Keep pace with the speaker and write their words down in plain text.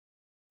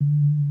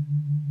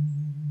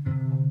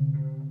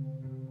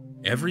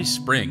Every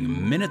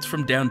spring, minutes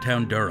from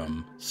downtown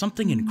Durham,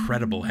 something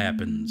incredible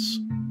happens.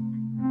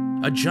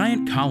 A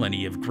giant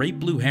colony of great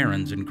blue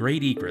herons and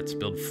great egrets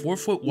build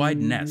 4-foot-wide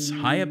nests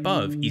high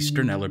above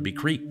eastern Ellerbe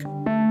Creek.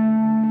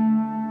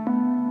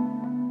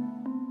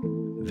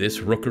 This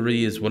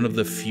rookery is one of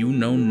the few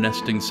known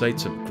nesting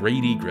sites of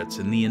great egrets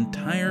in the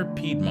entire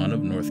Piedmont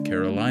of North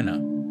Carolina.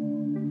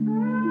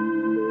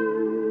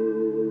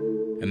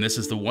 And this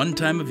is the one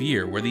time of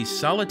year where these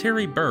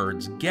solitary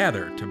birds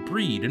gather to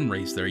breed and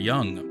raise their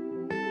young.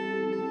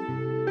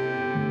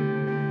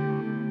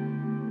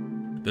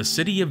 The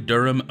city of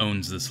Durham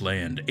owns this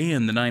land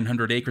and the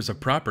 900 acres of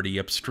property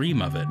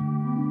upstream of it.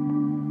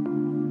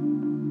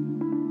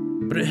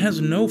 But it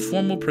has no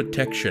formal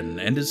protection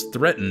and is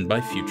threatened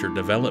by future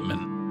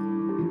development.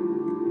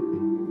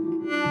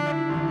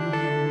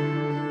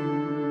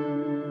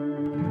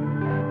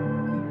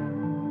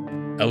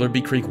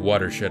 Ellerbe Creek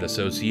Watershed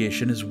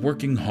Association is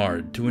working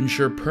hard to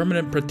ensure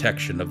permanent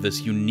protection of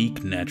this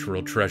unique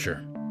natural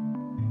treasure.